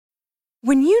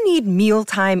When you need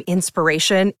mealtime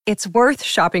inspiration, it's worth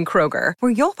shopping Kroger,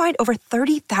 where you'll find over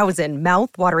 30,000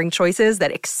 mouth-watering choices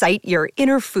that excite your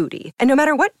inner foodie. And no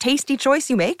matter what tasty choice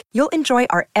you make, you'll enjoy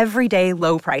our everyday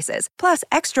low prices, plus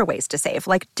extra ways to save,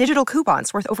 like digital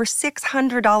coupons worth over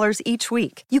 $600 each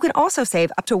week. You can also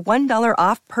save up to $1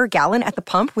 off per gallon at the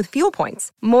pump with fuel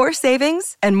points. More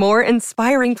savings and more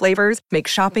inspiring flavors make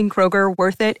shopping Kroger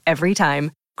worth it every time.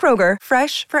 Kroger,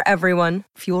 fresh for everyone.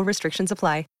 Fuel restrictions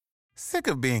apply. Sick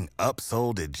of being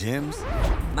upsold at gyms?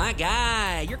 My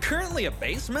guy, you're currently a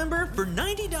base member? For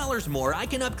 $90 more, I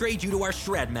can upgrade you to our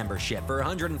Shred membership. For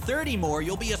 $130 more,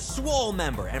 you'll be a Swole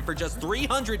member. And for just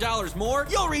 $300 more,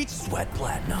 you'll reach Sweat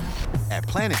Platinum. At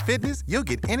Planet Fitness, you'll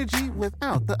get energy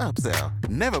without the upsell.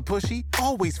 Never pushy,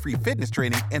 always free fitness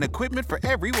training and equipment for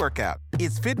every workout.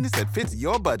 It's fitness that fits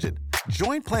your budget.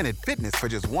 Join Planet Fitness for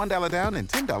just $1 down and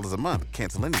 $10 a month.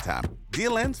 Cancel anytime.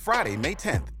 Deal ends Friday, May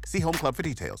 10th. See Home Club for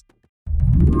details.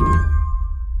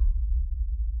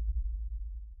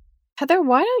 Heather,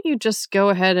 why don't you just go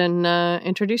ahead and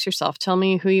introduce yourself? Tell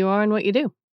me who you are and what you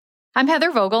do. I'm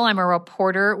Heather Vogel. I'm a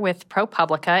reporter with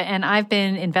ProPublica, and I've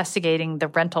been investigating the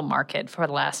rental market for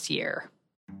the last year.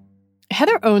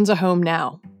 Heather owns a home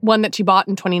now, one that she bought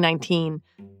in 2019.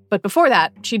 But before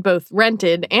that, she'd both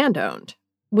rented and owned.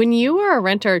 When you were a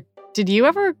renter, did you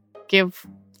ever give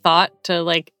thought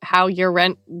to how your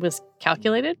rent was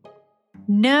calculated?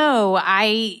 No,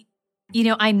 I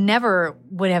never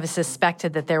would have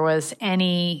suspected that there was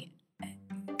any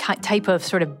type of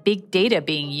sort of big data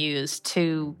being used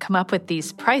to come up with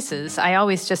these prices. I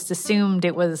always just assumed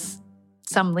it was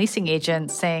some leasing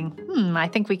agent saying, I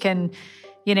think we can,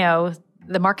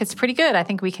 the market's pretty good. I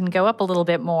think we can go up a little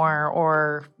bit more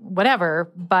or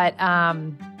whatever. But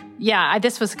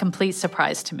this was a complete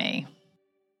surprise to me.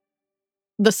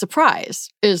 The surprise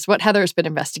is what Heather's been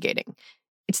investigating.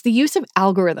 It's the use of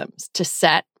algorithms to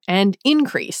set and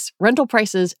increase rental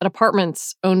prices at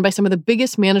apartments owned by some of the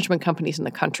biggest management companies in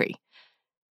the country.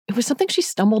 It was something she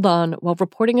stumbled on while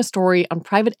reporting a story on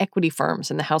private equity firms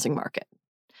in the housing market.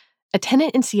 A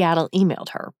tenant in Seattle emailed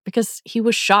her because he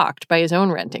was shocked by his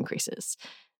own rent increases.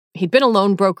 He'd been a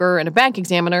loan broker and a bank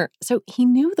examiner, so he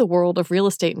knew the world of real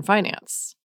estate and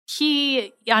finance.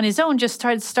 He, on his own, just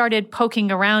started poking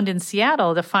around in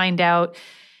Seattle to find out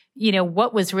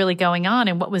what was really going on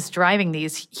and what was driving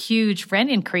these huge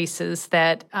rent increases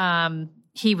that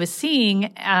he was seeing,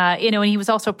 and he was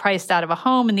also priced out of a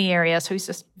home in the area, so he's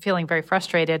just feeling very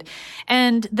frustrated.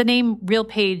 And the name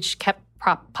RealPage kept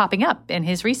popping up in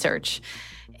his research.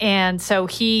 And so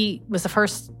he was the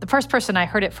first person I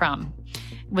heard it from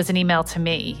was an email to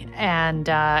me. And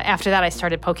after that, I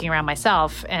started poking around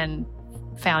myself and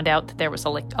found out that there was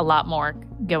a lot more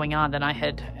going on than I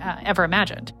had ever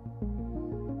imagined.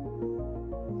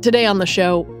 Today on the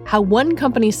show, how one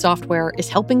company's software is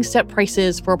helping set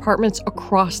prices for apartments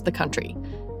across the country,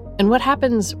 and what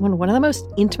happens when one of the most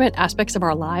intimate aspects of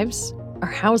our lives, our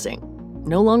housing,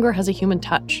 no longer has a human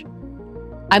touch.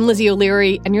 I'm Lizzie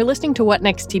O'Leary, and you're listening to What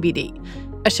Next TBD,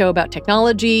 a show about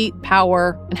technology,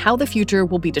 power, and how the future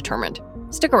will be determined.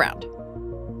 Stick around.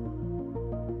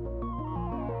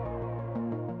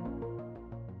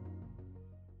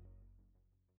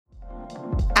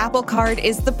 Apple Card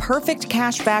is the perfect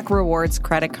cashback rewards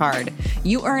credit card.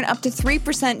 You earn up to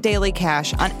 3% daily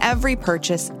cash on every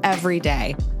purchase every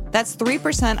day. That's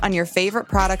 3% on your favorite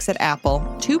products at Apple,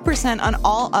 2% on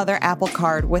all other Apple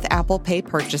Card with Apple Pay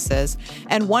purchases,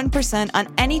 and 1%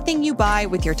 on anything you buy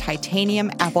with your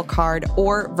titanium Apple Card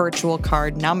or virtual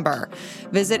card number.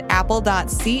 Visit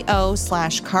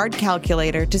apple.co/card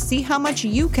calculator to see how much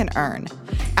you can earn.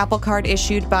 Apple Card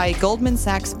issued by Goldman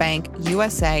Sachs Bank,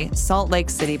 USA, Salt Lake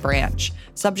City branch.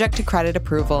 Subject to credit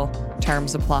approval.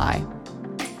 Terms apply.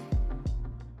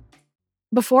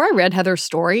 Before I read Heather's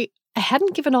story, I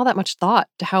hadn't given all that much thought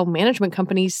to how management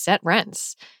companies set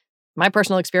rents. My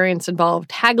personal experience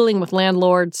involved haggling with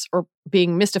landlords or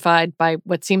being mystified by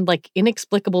what seemed like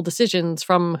inexplicable decisions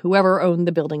from whoever owned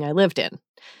the building I lived in.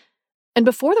 And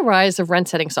before the rise of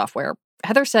rent-setting software,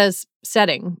 Heather says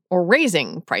setting or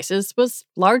raising prices was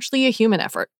largely a human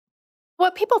effort.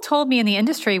 What people told me in the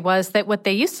industry was that what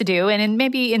they used to do, and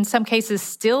maybe in some cases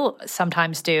still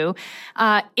sometimes do,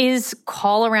 is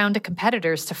call around to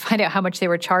competitors to find out how much they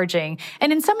were charging.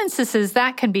 And in some instances,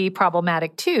 that can be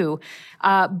problematic too.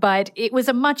 But it was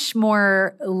a much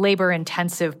more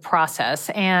labor-intensive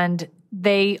process, and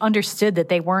they understood that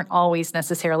they weren't always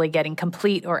necessarily getting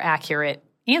complete or accurate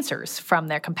answers from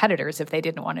their competitors if they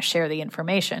didn't want to share the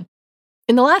information.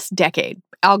 In the last decade,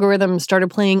 algorithms started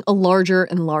playing a larger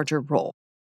and larger role.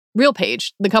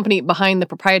 RealPage, the company behind the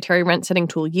proprietary rent-setting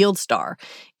tool YieldStar,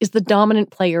 is the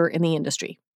dominant player in the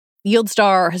industry.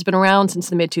 YieldStar has been around since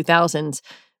the mid-2000s,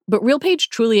 but RealPage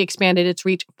truly expanded its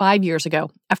reach 5 years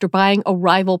ago after buying a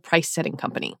rival price-setting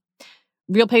company.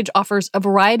 RealPage offers a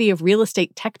variety of real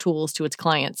estate tech tools to its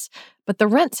clients, but the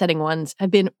rent-setting ones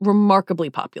have been remarkably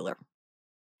popular.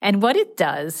 And what it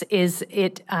does is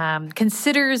it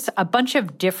considers a bunch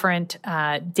of different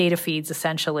data feeds,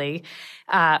 essentially.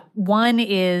 One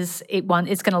is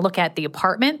it's going to look at the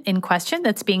apartment in question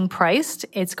that's being priced.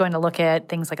 It's going to look at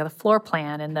things like the floor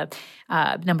plan and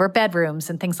the number of bedrooms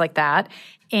and things like that.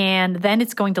 And then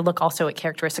it's going to look also at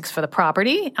characteristics for the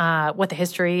property, what the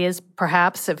history is,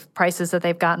 perhaps, of prices that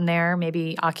they've gotten there,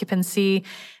 maybe occupancy.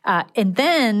 And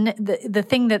then the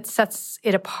thing that sets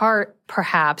it apart,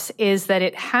 perhaps, is that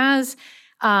it has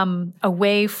a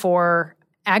way for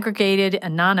aggregated,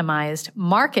 anonymized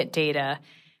market data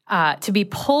to be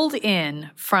pulled in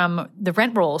from the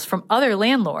rent rolls from other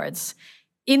landlords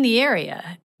in the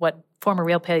area. What former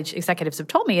RealPage executives have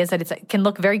told me is that it can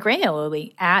look very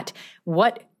granularly at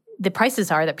what the prices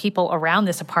are that people around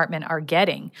this apartment are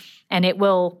getting. And it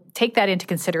will take that into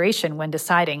consideration when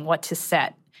deciding how to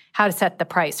set the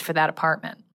price for that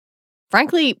apartment.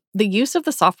 Frankly, the use of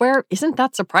the software isn't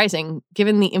that surprising,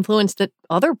 given the influence that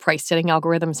other price-setting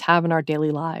algorithms have in our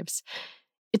daily lives.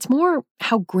 It's more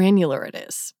how granular it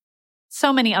is.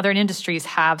 So many other industries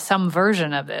have some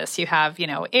version of this. You have,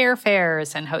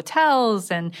 airfares and hotels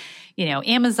and,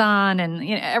 Amazon.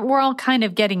 And we're all kind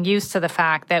of getting used to the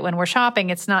fact that when we're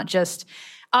shopping, it's not just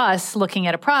us looking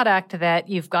at a product, that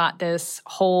you've got this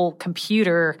whole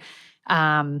computer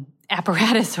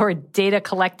apparatus or data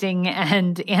collecting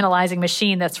and analyzing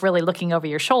machine that's really looking over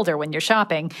your shoulder when you're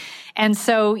shopping. And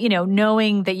so,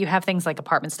 knowing that you have things like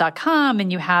apartments.com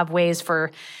and you have ways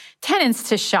for tenants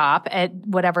to shop at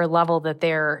whatever level that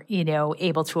they're,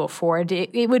 able to afford,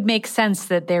 it would make sense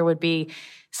that there would be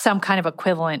some kind of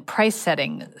equivalent price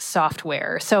setting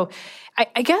software. So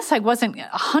I guess I wasn't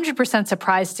 100%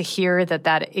 surprised to hear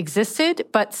that existed,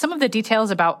 but some of the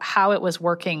details about how it was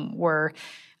working were,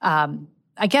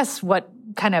 I guess, what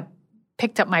kind of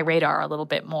picked up my radar a little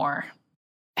bit more.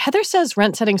 Heather says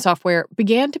rent-setting software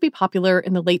began to be popular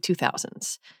in the late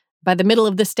 2000s. By the middle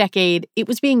of this decade, it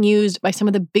was being used by some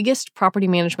of the biggest property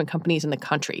management companies in the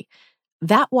country.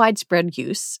 That widespread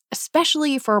use,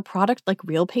 especially for a product like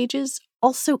RealPage's,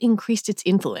 also increased its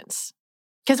influence.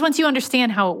 Because once you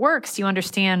understand how it works, you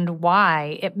understand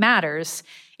why it matters.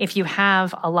 If you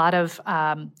have a lot of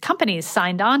companies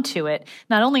signed on to it,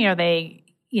 not only are they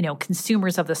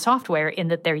consumers of the software in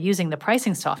that they're using the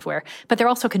pricing software, but they're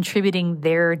also contributing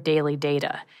their daily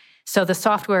data. So the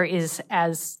software is,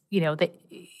 as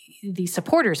the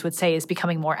supporters would say, is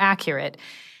becoming more accurate.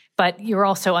 But you're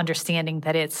also understanding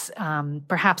that it's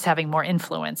perhaps having more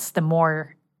influence the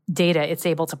more data it's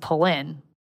able to pull in.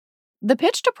 The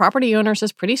pitch to property owners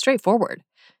is pretty straightforward.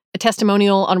 A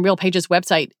testimonial on RealPage's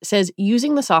website says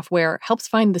using the software helps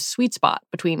find the sweet spot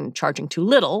between charging too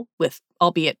little, with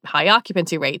albeit high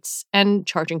occupancy rates, and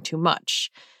charging too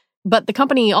much. But the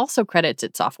company also credits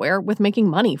its software with making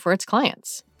money for its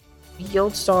clients.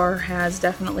 YieldStar has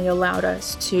definitely allowed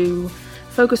us to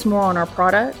focus more on our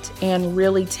product and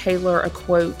really tailor a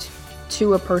quote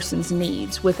to a person's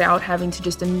needs without having to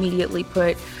just immediately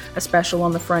put a special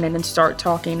on the front end and start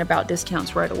talking about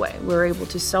discounts right away. We're able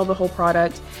to sell the whole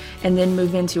product and then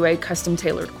move into a custom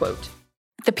tailored quote.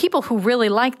 The people who really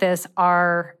like this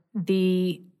are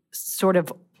the sort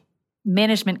of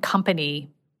management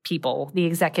company people, the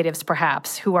executives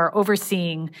perhaps, who are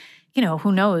overseeing,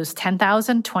 who knows,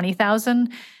 10,000,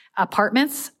 20,000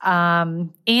 apartments,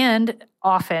 and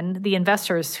often the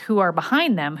investors who are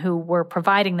behind them, who were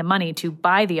providing the money to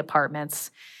buy the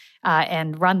apartments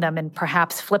and run them and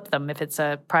perhaps flip them if it's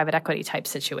a private equity type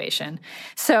situation.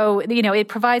 So, it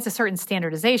provides a certain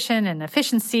standardization and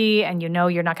efficiency, and you're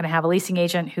not going to have a leasing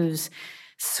agent who's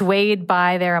swayed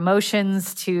by their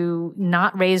emotions to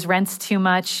not raise rents too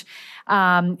much.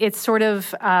 It sort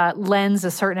of lends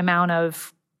a certain amount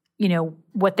of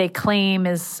what they claim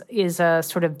is a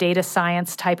sort of data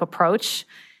science type approach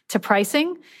to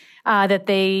pricing that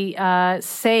they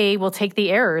say will take the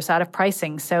errors out of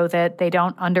pricing so that they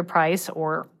don't underprice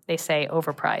or, they say,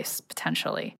 overprice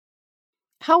potentially.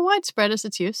 How widespread is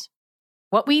its use?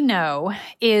 What we know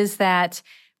is that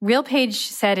RealPage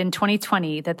said in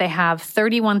 2020 that they have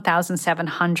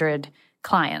 31,700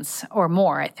 clients or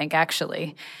more, I think,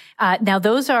 actually. Now,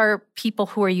 those are people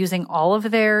who are using all of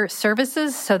their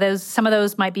services. So some of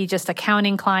those might be just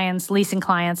accounting clients, leasing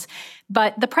clients,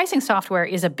 but the pricing software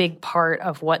is a big part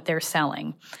of what they're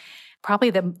selling.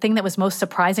 Probably the thing that was most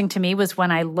surprising to me was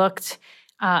when I looked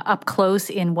up close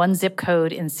in one zip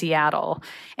code in Seattle,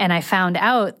 and I found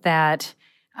out that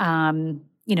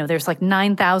there's like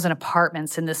 9,000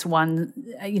 apartments in this one,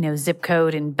 zip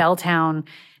code in Belltown,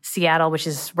 Seattle, which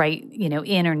is right,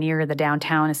 in or near the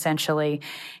downtown, essentially.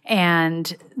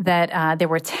 And that there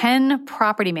were 10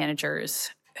 property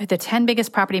managers. The 10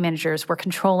 biggest property managers were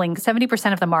controlling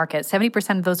 70% of the market,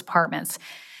 70% of those apartments,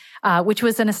 which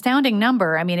was an astounding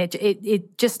number. I mean,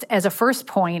 it just, as a first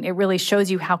point, it really shows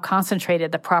you how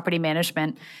concentrated the property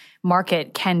management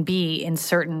market can be in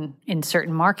certain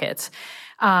markets.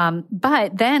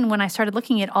 But then when I started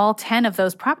looking at all 10 of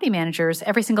those property managers,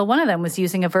 every single one of them was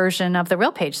using a version of the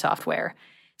RealPage software.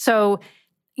 So,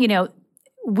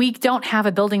 we don't have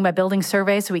a building by building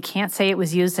survey, so we can't say it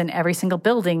was used in every single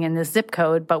building in this zip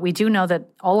code, but we do know that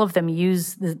all of them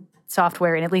use the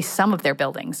software in at least some of their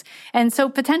buildings. And so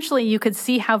potentially you could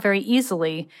see how very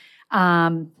easily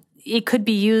it could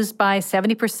be used by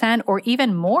 70% or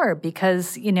even more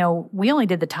because, we only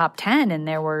did the top 10 and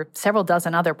there were several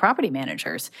dozen other property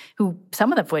managers who,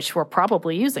 some of which were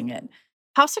probably using it.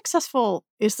 How successful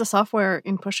is the software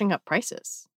in pushing up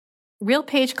prices?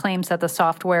 RealPage claims that the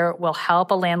software will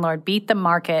help a landlord beat the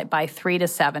market by 3 to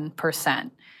 7%.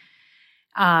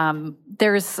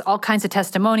 There's all kinds of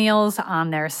testimonials on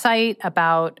their site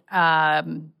about,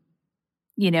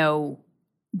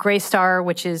 Greystar,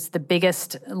 which is the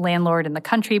biggest landlord in the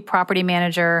country, property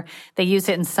manager. They use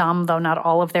it in some, though not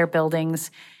all of their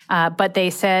buildings. But they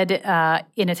said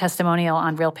in a testimonial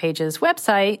on RealPage's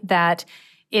website that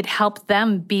it helped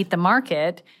them beat the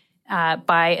market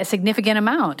by a significant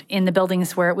amount in the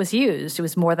buildings where it was used. It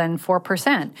was more than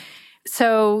 4%.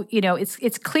 So,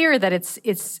 it's clear that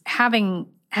it's having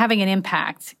an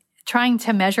impact. Trying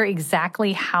to measure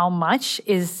exactly how much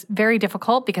is very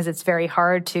difficult because it's very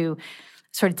hard to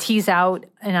sort of tease out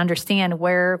and understand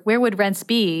where would rents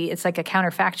be. It's like a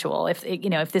counterfactual.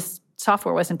 If this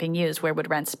software wasn't being used, where would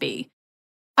rents be?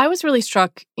 I was really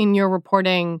struck in your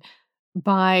reporting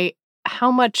by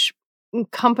how much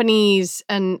companies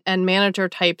and manager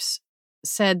types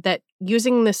said that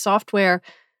using this software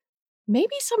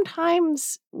maybe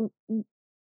sometimes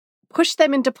push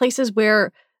them into places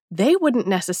where they wouldn't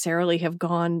necessarily have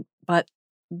gone, but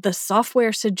the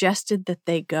software suggested that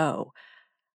they go.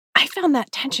 I found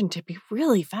that tension to be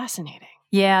really fascinating.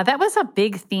 Yeah, that was a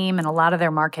big theme in a lot of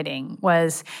their marketing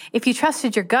was if you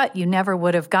trusted your gut, you never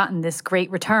would have gotten this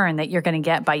great return that you're going to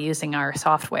get by using our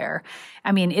software.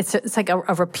 I mean, it's like a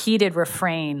repeated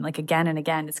refrain, like again and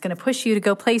again. It's going to push you to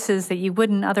go places that you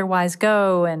wouldn't otherwise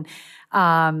go and,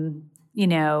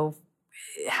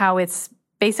 how it's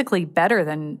basically better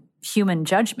than human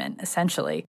judgment,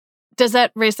 essentially. Does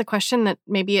that raise the question that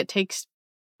maybe it takes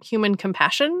human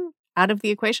compassion out of the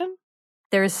equation?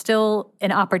 There is still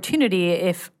an opportunity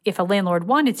if a landlord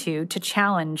wanted to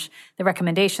challenge the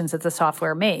recommendations that the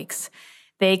software makes.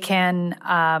 They can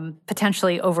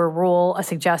potentially overrule a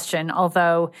suggestion,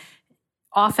 although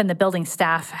often the building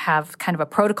staff have kind of a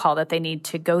protocol that they need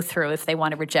to go through if they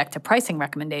want to reject a pricing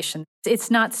recommendation.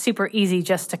 It's not super easy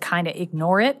just to kind of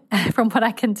ignore it, from what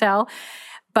I can tell,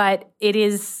 but it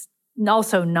is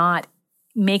also not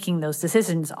making those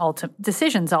decisions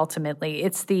ultimately.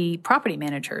 It's the property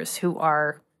managers who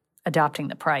are adopting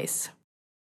the price.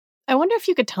 I wonder if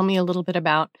you could tell me a little bit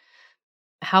about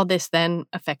how this then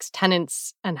affects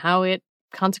tenants and how it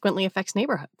consequently affects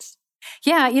neighborhoods.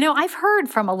 Yeah, I've heard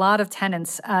from a lot of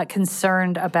tenants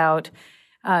concerned about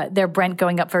their rent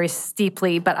going up very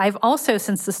steeply, but I've also,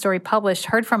 since the story published,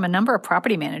 heard from a number of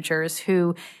property managers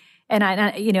who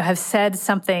have said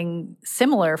something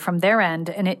similar from their end.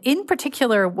 And in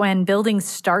particular, when buildings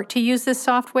start to use this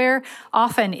software,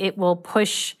 often it will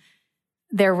push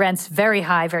their rents very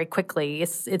high very quickly.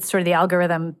 It's sort of the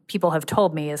algorithm people have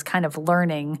told me is kind of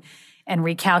learning and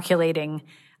recalculating.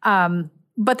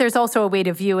 But there's also a way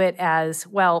to view it as,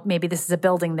 well, maybe this is a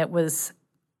building that was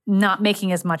not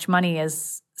making as much money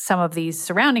as some of these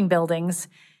surrounding buildings.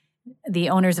 The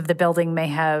owners of the building may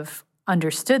have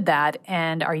understood that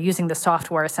and are using the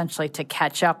software essentially to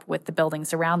catch up with the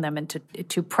buildings around them and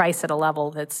to price at a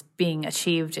level that's being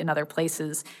achieved in other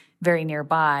places very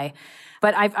nearby.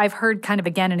 But I've heard kind of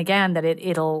again and again that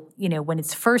it'll when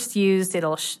it's first used,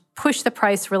 it'll push the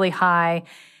price really high,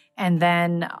 and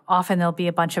then often there'll be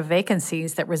a bunch of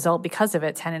vacancies that result because of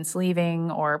it, tenants leaving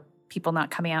or people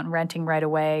not coming out and renting right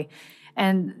away.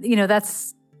 And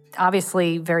that's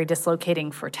obviously very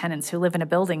dislocating for tenants who live in a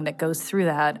building that goes through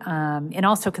that, and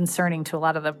also concerning to a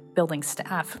lot of the building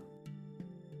staff.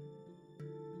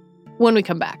 When we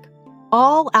come back,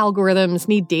 all algorithms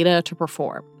need data to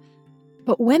perform.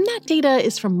 But when that data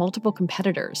is from multiple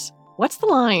competitors, what's the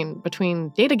line between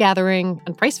data gathering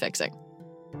and price fixing?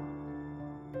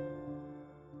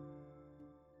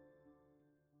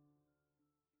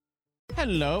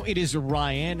 Hello, it is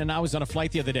Ryan, and I was on a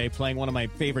flight the other day playing one of my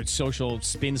favorite social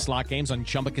spin slot games on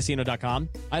ChumbaCasino.com.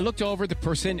 I looked over at the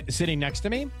person sitting next to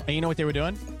me, and you know what they were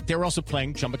doing? They were also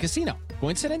playing Chumba Casino.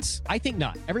 Coincidence? I think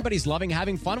not. Everybody's loving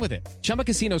having fun with it. Chumba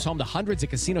Casino is home to hundreds of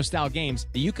casino-style games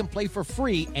that you can play for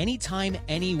free anytime,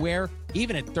 anywhere,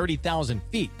 even at 30,000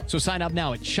 feet. So sign up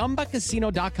now at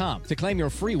ChumbaCasino.com to claim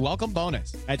your free welcome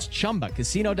bonus. That's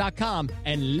ChumbaCasino.com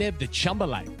and live the Chumba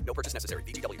life. No purchase necessary.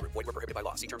 VGW. Void where prohibited by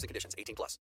law. See terms and conditions. 18+.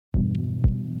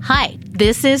 Hi,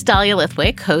 this is Dahlia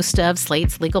Lithwick, host of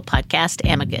Slate's legal podcast,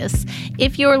 Amicus.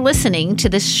 If you're listening to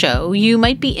this show, you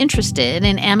might be interested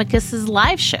in Amicus's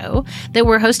live show that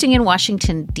we're hosting in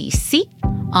Washington, D.C.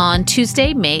 on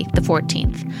Tuesday, May the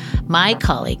 14th. My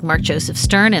colleague, Mark Joseph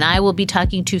Stern, and I will be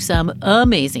talking to some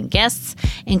amazing guests,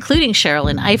 including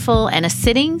Sherilyn Ifill and a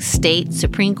sitting state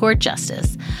Supreme Court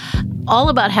justice, all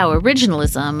about how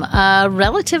originalism, a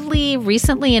relatively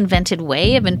recently invented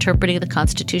way of interpreting the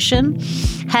Constitution,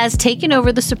 has taken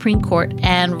over the Supreme Court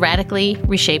and radically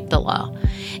reshaped the law.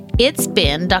 It's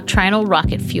been doctrinal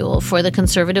rocket fuel for the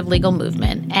conservative legal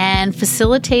movement and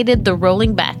facilitated the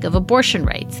rolling back of abortion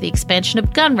rights, the expansion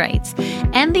of gun rights,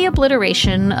 and the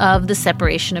obliteration of the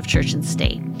separation of church and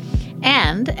state.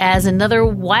 And as another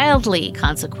wildly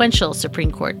consequential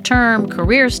Supreme Court term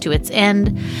careers to its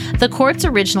end, the court's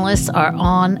originalists are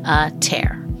on a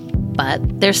tear.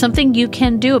 But there's something you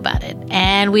can do about it,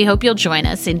 and we hope you'll join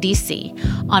us in D.C.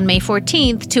 on May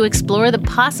 14th to explore the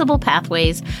possible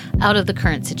pathways out of the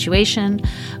current situation.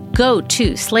 Go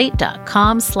to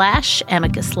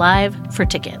slate.com/Amicus Live for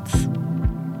tickets.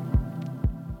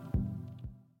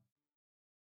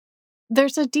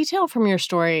 There's a detail from your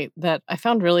story that I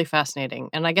found really fascinating,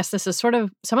 and I guess this is sort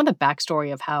of some of the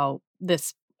backstory of how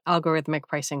this algorithmic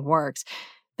pricing works,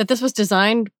 that this was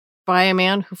designed by a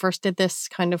man who first did this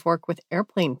kind of work with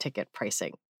airplane ticket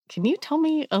pricing. Can you tell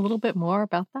me a little bit more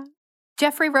about that?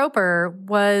 Jeffrey Roper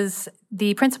was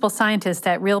the principal scientist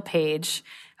at RealPage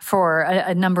for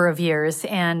a number of years.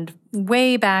 And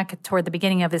way back toward the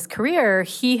beginning of his career,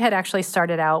 he had actually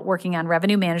started out working on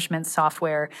revenue management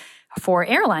software for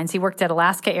airlines. He worked at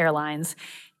Alaska Airlines.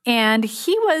 And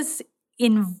he was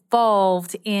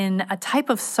involved in a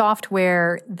type of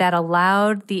software that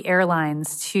allowed the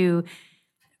airlines to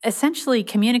essentially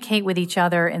communicate with each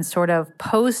other and sort of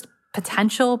post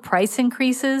potential price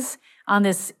increases on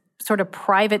this sort of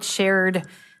private shared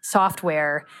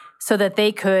software so that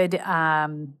they could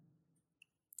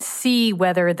see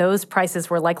whether those prices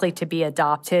were likely to be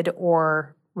adopted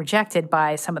or rejected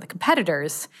by some of the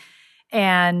competitors.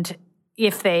 And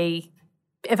if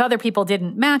other people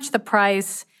didn't match the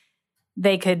price,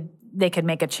 they could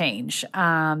make a change,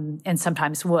 and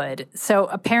sometimes would. So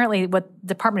apparently what the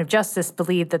Department of Justice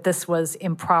believed that this was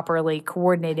improperly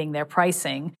coordinating their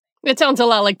pricing. It sounds a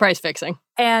lot like price fixing.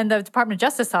 And the Department of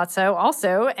Justice thought so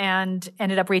also and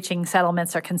ended up reaching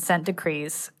settlements or consent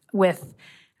decrees with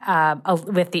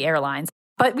the airlines.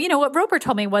 But, you know, what Roper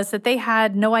told me was that they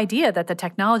had no idea that the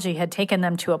technology had taken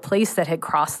them to a place that had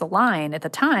crossed the line at the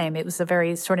time. It was a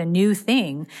very sort of new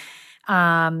thing.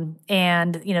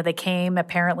 And, you know, they came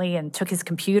apparently and took his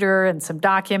computer and some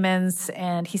documents,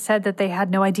 and he said that they had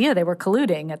no idea they were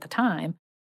colluding at the time.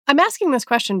 I'm asking this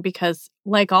question because,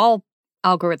 like all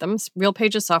algorithms,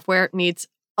 RealPage's software needs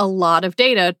a lot of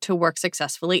data to work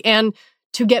successfully and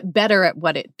to get better at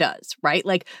what it does, right?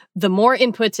 Like, the more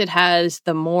inputs it has,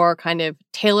 the more kind of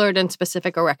tailored and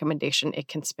specific a recommendation it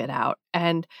can spit out.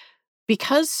 And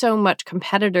because so much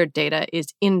competitor data is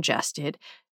ingested,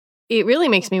 it really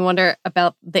makes me wonder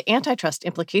about the antitrust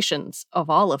implications of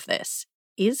all of this.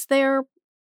 Is there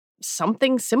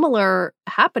something similar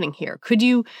happening here? Could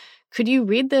you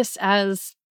read this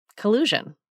as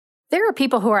collusion? There are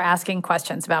people who are asking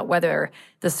questions about whether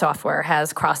the software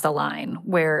has crossed a line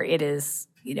where it is,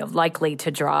 you know, likely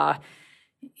to draw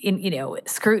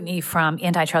scrutiny from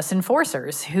antitrust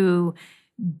enforcers who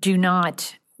do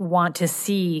not want to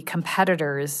see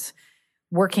competitors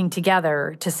working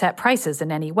together to set prices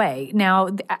in any way. Now,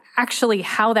 actually,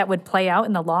 how that would play out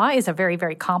in the law is a very,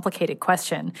 very complicated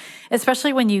question,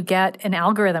 especially when you get an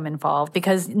algorithm involved,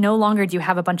 because no longer do you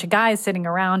have a bunch of guys sitting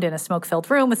around in a smoke-filled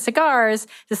room with cigars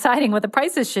deciding what the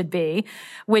prices should be,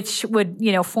 which would,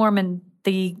 you know, form in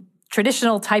the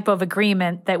traditional type of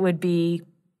agreement that would be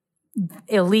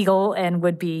illegal and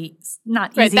would be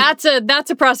not easy. Right, that's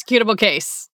a prosecutable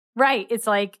case. Right. It's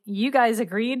like you guys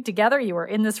agreed together. You were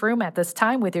in this room at this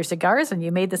time with your cigars and you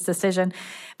made this decision.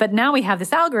 But now we have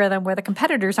this algorithm where the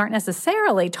competitors aren't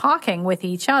necessarily talking with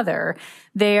each other.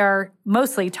 They are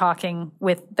mostly talking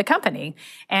with the company,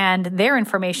 and their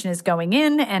information is going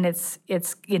in and it's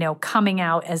coming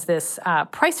out as this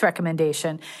price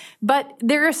recommendation. But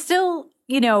there are still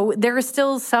there are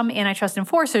still some antitrust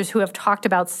enforcers who have talked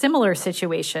about similar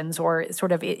situations or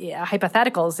sort of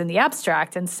hypotheticals in the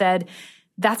abstract and said,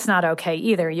 that's not okay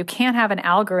either. You can't have an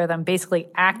algorithm basically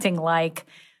acting like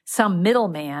some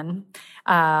middleman.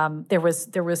 There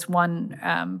was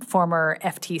one former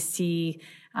FTC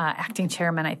acting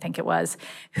chairman, I think it was,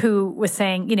 who was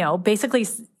saying, basically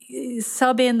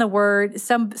sub in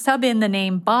the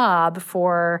name Bob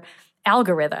for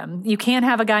algorithm. You can't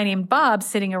have a guy named Bob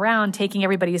sitting around taking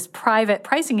everybody's private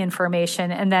pricing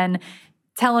information and then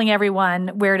telling everyone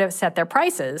where to set their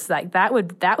prices. Like that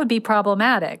would be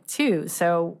problematic too.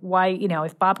 So why,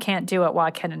 if Bob can't do it, why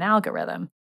can an algorithm?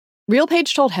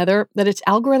 RealPage told Heather that its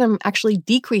algorithm actually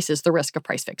decreases the risk of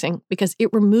price fixing because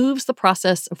it removes the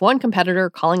process of one competitor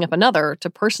calling up another to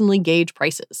personally gauge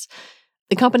prices.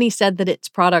 The company said that its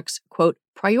products, quote,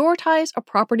 prioritize a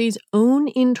property's own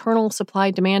internal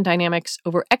supply-demand dynamics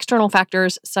over external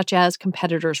factors such as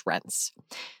competitors' rents.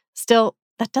 Still,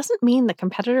 that doesn't mean that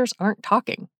competitors aren't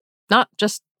talking. Not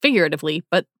just figuratively,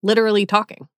 but literally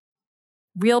talking.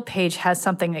 RealPage has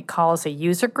something it calls a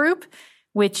user group,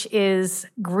 which is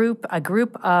a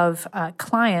group of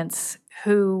clients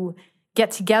who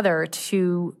get together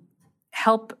to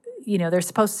help. They're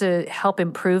supposed to help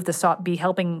improve be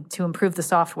helping to improve the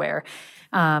software.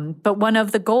 But one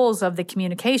of the goals of the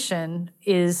communication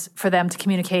is for them to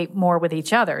communicate more with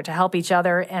each other, to help each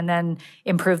other and then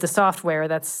improve the software.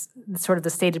 That's sort of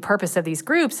the stated purpose of these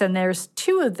groups. And there's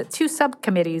two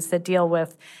subcommittees that deal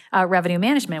with revenue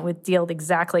management, would deal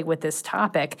exactly with this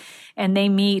topic. And they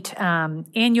meet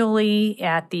annually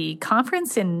at the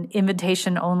conference in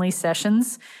invitation-only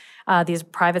sessions. These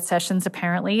private sessions,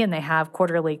 apparently, and they have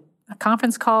quarterly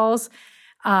conference calls.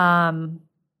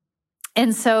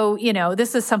 And so,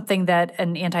 this is something that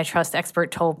an antitrust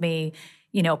expert told me,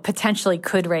 potentially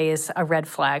could raise a red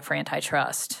flag for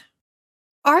antitrust.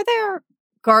 Are there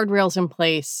guardrails in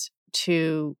place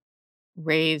to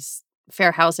raise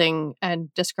fair housing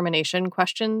and discrimination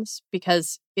questions?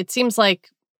 Because it seems like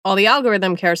all the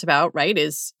algorithm cares about, right,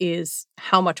 is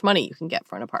how much money you can get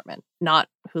for an apartment, not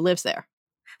who lives there.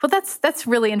 Well, that's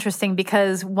really interesting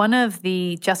because one of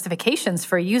the justifications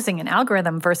for using an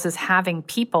algorithm versus having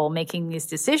people making these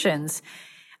decisions,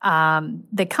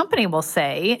 the company will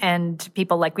say, and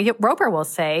people like Roper will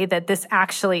say, that this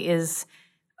actually is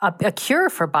a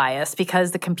cure for bias because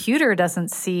the computer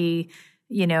doesn't see,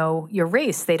 your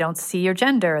race. They don't see your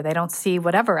gender. They don't see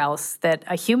whatever else that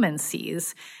a human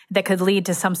sees that could lead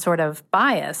to some sort of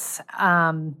bias.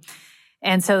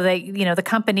 And so the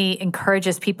company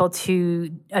encourages people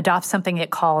to adopt something it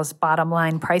calls bottom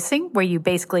line pricing, where you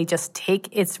basically just take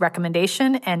its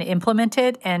recommendation and implement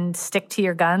it and stick to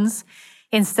your guns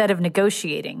instead of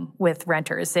negotiating with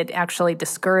renters. It actually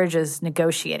discourages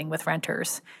negotiating with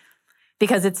renters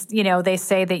because it's, they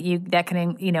say that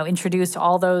can introduce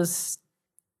all those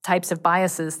types of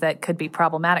biases that could be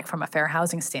problematic from a fair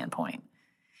housing standpoint.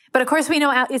 But of course, we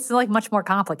know it's much more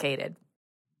complicated.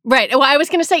 Right. Well, I was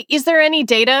going to say, is there any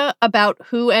data about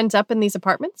who ends up in these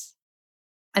apartments?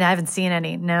 And I haven't seen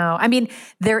any, no. I mean,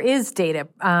 there is data.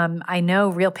 I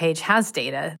know RealPage has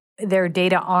data. Their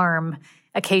data arm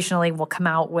occasionally will come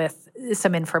out with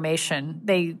some information.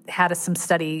 They had a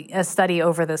study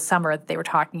over the summer that they were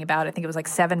talking about. I think it was like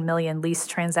 7 million lease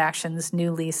transactions,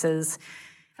 new leases.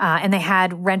 And they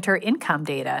had renter income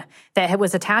data that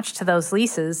was attached to those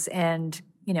leases and,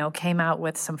 came out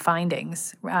with some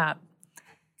findings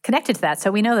connected to that.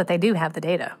 So we know that they do have the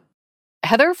data.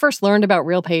 Heather first learned about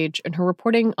RealPage in her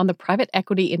reporting on the private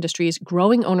equity industry's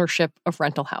growing ownership of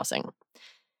rental housing.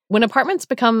 When apartments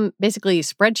become basically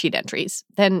spreadsheet entries,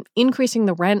 then increasing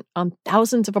the rent on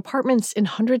thousands of apartments in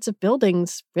hundreds of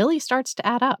buildings really starts to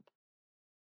add up.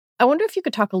 I wonder if you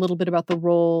could talk a little bit about the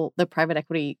role that private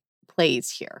equity plays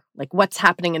here, like what's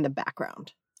happening in the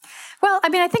background. Well, I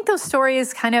mean, I think those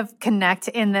stories kind of connect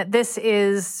in that this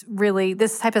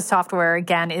type of software,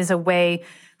 again, is a way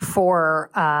for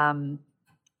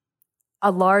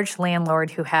a large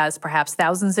landlord who has perhaps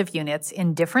thousands of units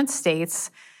in different states,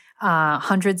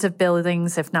 hundreds of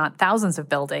buildings, if not thousands of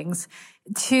buildings,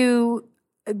 to,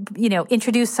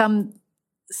 introduce some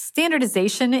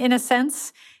standardization in a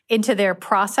sense into their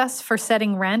process for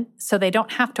setting rent so they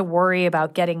don't have to worry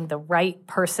about getting the right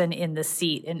person in the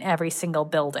seat in every single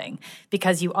building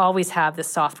because you always have this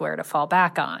software to fall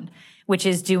back on, which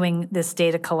is doing this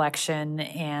data collection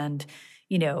and,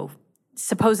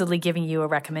 supposedly giving you a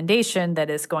recommendation that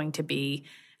is going to be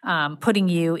putting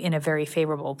you in a very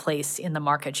favorable place in the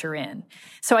market you're in.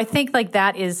 So I think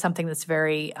that is something that's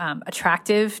very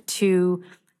attractive to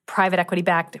private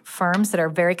equity-backed firms that are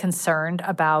very concerned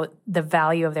about the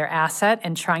value of their asset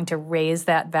and trying to raise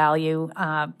that value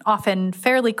often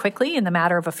fairly quickly in the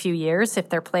matter of a few years if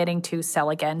they're planning to sell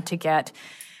again to get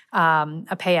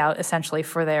a payout essentially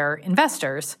for their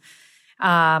investors.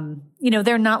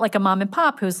 They're not like a mom and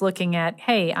pop who's looking at,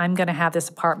 hey, I'm going to have this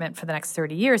apartment for the next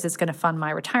 30 years. It's going to fund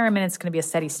my retirement. It's going to be a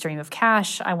steady stream of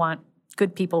cash. I want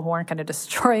good people who aren't going to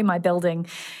destroy my building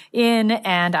and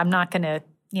I'm not going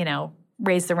to,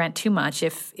 raise the rent too much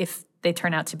if they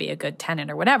turn out to be a good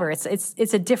tenant or whatever.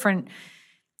 It's a different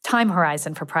time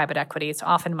horizon for private equity. It's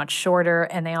often much shorter,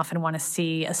 and they often want to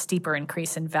see a steeper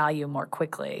increase in value more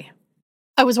quickly.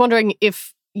 I was wondering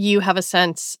if you have a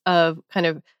sense of kind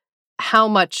of how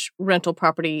much rental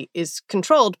property is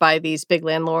controlled by these big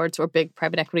landlords or big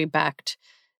private equity-backed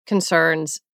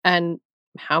concerns, and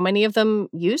how many of them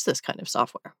use this kind of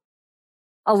software.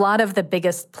 A lot of the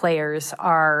biggest players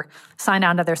are signed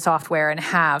onto their software and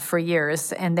have for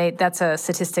years, and that's a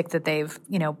statistic that they've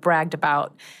bragged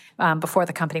about before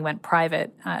the company went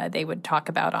private. They would talk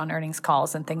about on earnings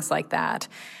calls and things like that,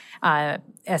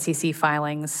 SEC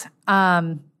filings.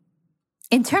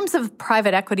 In terms of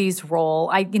private equity's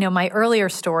role, my earlier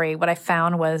story, what I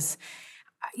found was,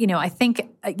 I think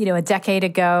a decade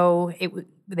ago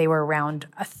they were around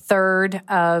a third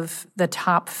of the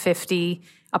top 50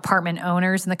 apartment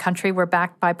owners in the country were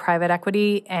backed by private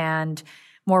equity, and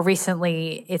more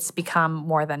recently it's become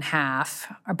more than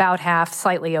half, about half,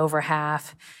 slightly over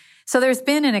half. So there's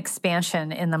been an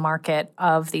expansion in the market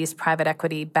of these private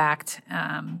equity-backed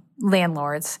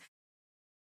landlords.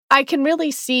 I can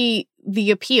really see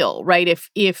the appeal, right?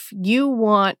 If you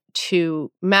want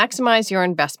to maximize your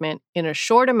investment in a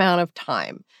short amount of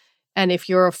time, and if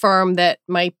you're a firm that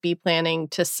might be planning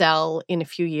to sell in a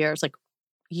few years, like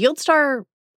YieldStar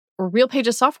or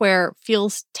RealPage's software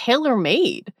feels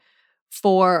tailor-made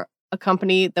for a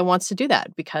company that wants to do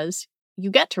that, because you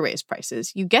get to raise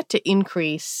prices, you get to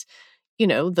increase,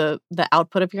 the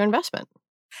output of your investment.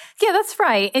 Yeah, that's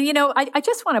right. And, I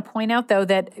just want to point out, though,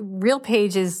 that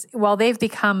RealPage is, while they've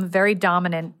become very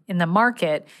dominant in the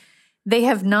market, they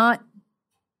have not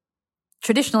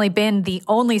traditionally been the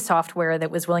only software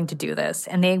that was willing to do this.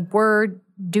 And they were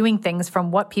doing things,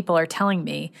 from what people are telling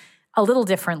me, a little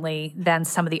differently than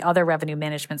some of the other revenue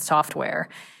management software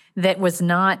that was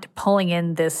not pulling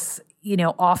in this,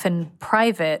 often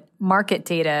private market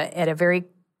data at a very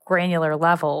granular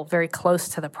level, very close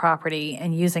to the property,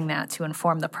 and using that to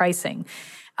inform the pricing.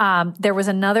 There was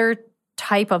another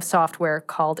type of software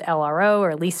called LRO,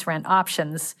 or lease rent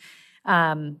options,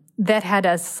 that had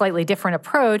a slightly different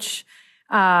approach,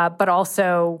 but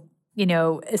also,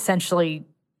 essentially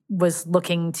was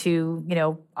looking to,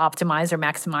 optimize or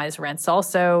maximize rents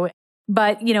also.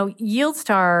 But,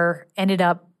 YieldStar ended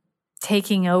up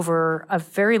taking over a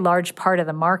very large part of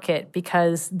the market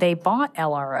because they bought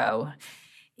LRO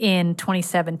in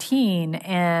 2017,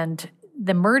 and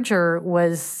the merger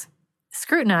was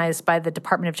scrutinized by the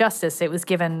Department of Justice. It was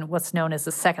given what's known as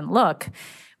a second look,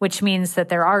 which means that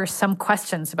there are some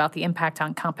questions about the impact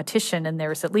on competition, and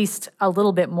there's at least a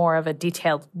little bit more of a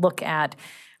detailed look at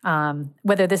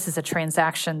whether this is a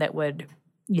transaction that would,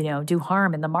 do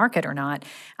harm in the market or not.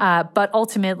 But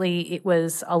ultimately, it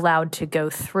was allowed to go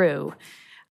through.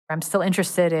 I'm still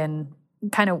interested in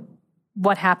kind of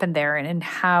what happened there and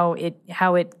how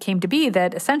it came to be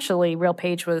that essentially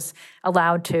RealPage was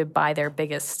allowed to buy their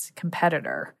biggest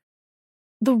competitor.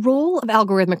 The role of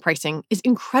algorithmic pricing is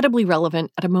incredibly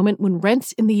relevant at a moment when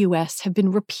rents in the U.S. have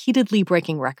been repeatedly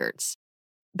breaking records.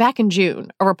 Back in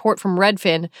June, a report from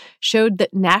Redfin showed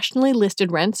that nationally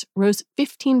listed rents rose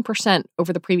 15%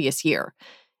 over the previous year,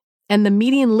 and the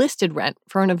median listed rent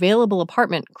for an available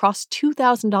apartment crossed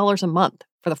 $2,000 a month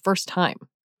for the first time.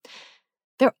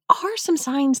 There are some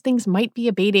signs things might be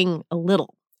abating a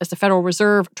little as the Federal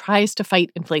Reserve tries to fight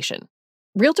inflation.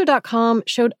 Realtor.com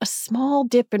showed a small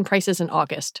dip in prices in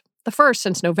August, the first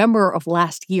since November of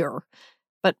last year,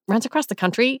 but rents across the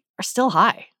country are still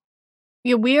high.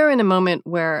 We are in a moment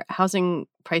where housing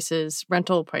prices,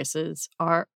 rental prices,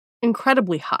 are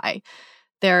incredibly high.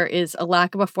 There is a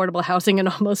lack of affordable housing in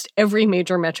almost every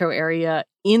major metro area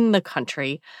in the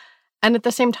country. And at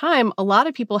the same time, a lot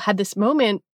of people had this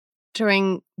moment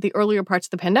during the earlier parts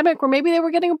of the pandemic where maybe they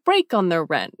were getting a break on their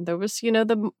rent. There was,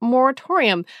 the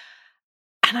moratorium.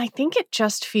 And I think it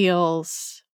just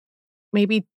feels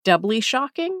maybe doubly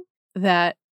shocking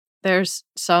that there's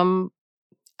some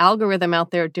algorithm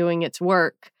out there doing its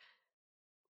work,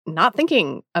 not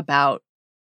thinking about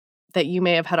that you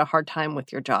may have had a hard time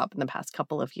with your job in the past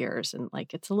couple of years, and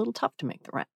it's a little tough to make the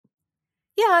rent.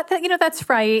 Yeah, that's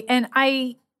right. And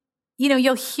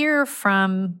you'll hear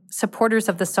from supporters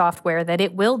of the software that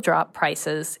it will drop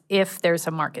prices if there's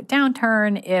a market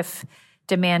downturn, if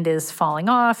demand is falling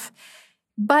off.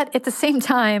 But at the same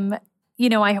time,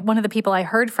 one of the people I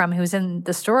heard from who's in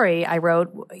the story I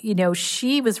wrote,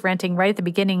 she was renting right at the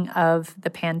beginning of the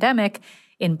pandemic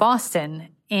in Boston.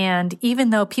 And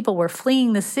even though people were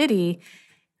fleeing the city,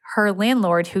 her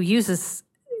landlord, who uses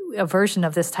a version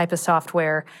of this type of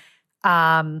software,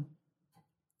 tried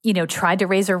to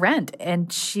raise her rent.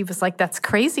 And she was like, that's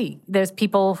crazy. There's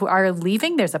people who are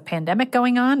leaving. There's a pandemic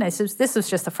going on. This was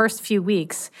just the first few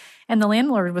weeks. And the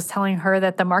landlord was telling her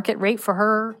that the market rate for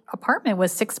her apartment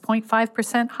was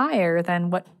 6.5% higher than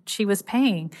what she was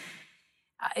paying.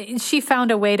 She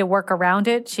found a way to work around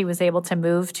it. She was able to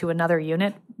move to another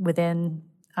unit within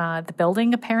the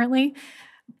building, apparently.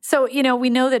 So, we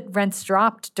know that rents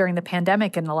dropped during the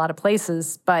pandemic in a lot of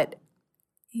places, but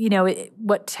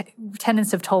what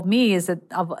tenants have told me is that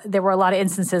there were a lot of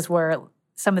instances where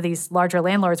some of these larger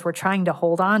landlords were trying to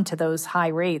hold on to those high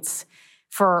rates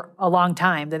for a long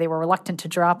time, that they were reluctant to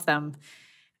drop them,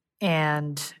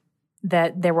 and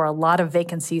that there were a lot of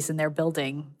vacancies in their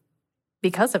building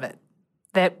because of it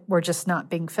that were just not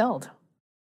being filled.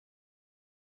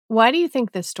 Why do you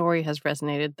think this story has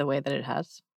resonated the way that it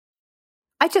has?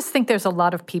 I just think there's a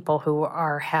lot of people who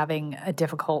are having a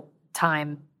difficult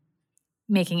time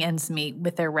making ends meet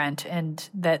with their rent, and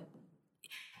that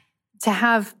to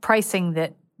have pricing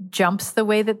that jumps the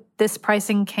way that this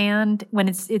pricing can, when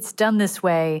it's done this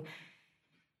way,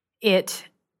 it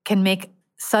can make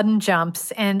sudden jumps.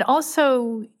 And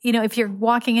also, if you're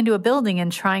walking into a building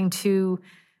and trying to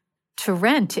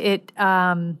rent it,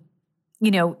 the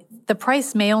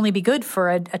price may only be good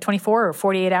for a 24 or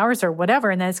 48 hours or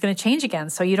whatever, and then it's going to change again.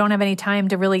 So you don't have any time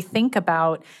to really think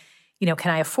about,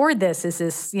 can I afford this? Is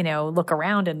this, look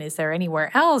around, and is there anywhere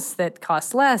else that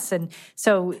costs less? And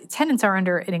so tenants are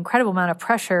under an incredible amount of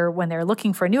pressure when they're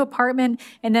looking for a new apartment,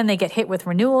 and then they get hit with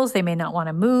renewals. They may not want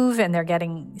to move, and they're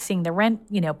seeing the rent,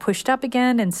 pushed up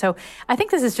again. And so I think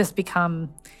this has just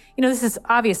become,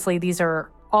 these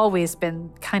are always been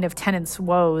kind of tenants'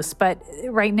 woes, but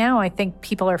right now I think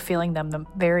people are feeling them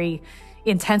very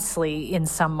intensely in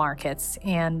some markets,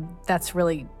 and that's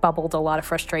really bubbled a lot of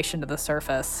frustration to the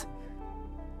surface.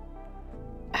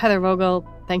 Heather Vogel,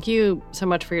 thank you so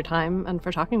much for your time and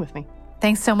for talking with me.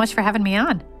 Thanks so much for having me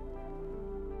on.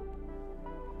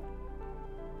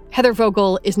 Heather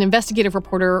Vogel is an investigative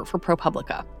reporter for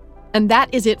ProPublica. And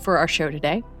that is it for our show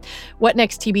today. What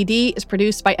Next TBD is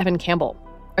produced by Evan Campbell.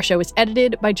 Our show is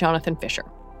edited by Jonathan Fisher.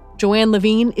 Joanne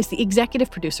Levine is the executive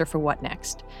producer for What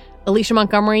Next. Alicia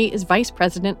Montgomery is vice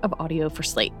president of audio for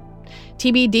Slate.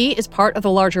 TBD is part of the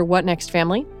larger What Next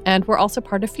family, and we're also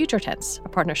part of Future Tense, a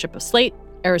partnership of Slate,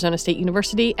 Arizona State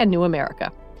University, and New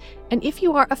America. And if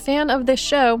you are a fan of this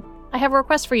show, I have a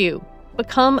request for you.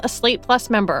 Become a Slate Plus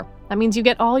member. That means you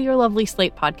get all your lovely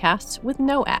Slate podcasts with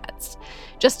no ads.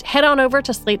 Just head on over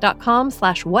to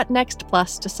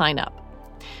slate.com/whatnextplus to sign up.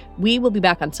 We will be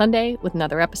back on Sunday with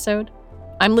another episode.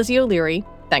 I'm Lizzie O'Leary.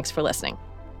 Thanks for listening.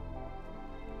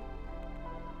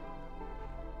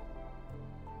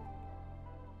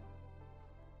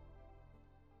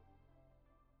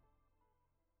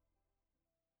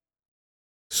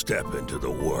 Step into the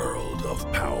world of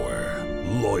power,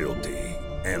 loyalty,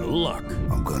 and luck.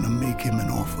 I'm gonna make him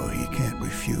an offer he can't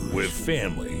refuse. With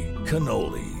family,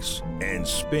 cannolis, and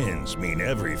spins mean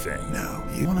everything. Now,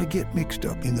 you wanna get mixed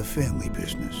up in the family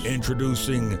business.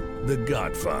 Introducing The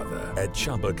Godfather at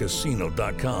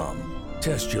ChumbaCasino.com.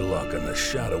 Test your luck in the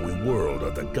shadowy world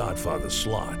of The Godfather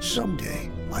slot. Someday,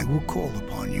 I will call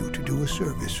upon you to do a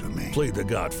service for me. Play The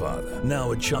Godfather,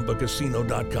 now at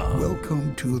ChumbaCasino.com.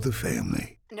 Welcome to the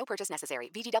family. No purchase necessary.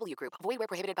 VGW Group. Void where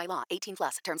prohibited by law. 18+.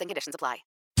 Terms and conditions apply.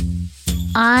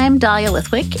 I'm Dahlia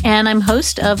Lithwick, and I'm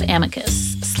host of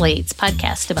Amicus, Slate's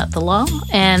podcast about the law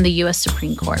and the U.S.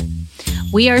 Supreme Court.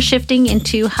 We are shifting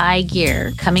into high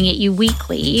gear, coming at you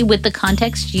weekly with the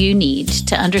context you need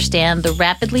to understand the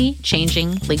rapidly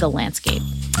changing legal landscape.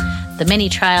 The many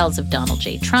trials of Donald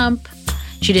J. Trump,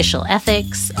 judicial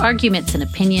ethics, arguments and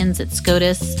opinions at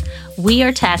SCOTUS. We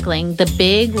are tackling the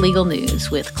big legal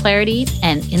news with clarity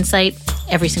and insight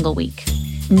every single week.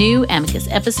 New Amicus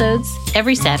episodes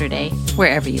every Saturday,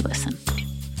 wherever you listen.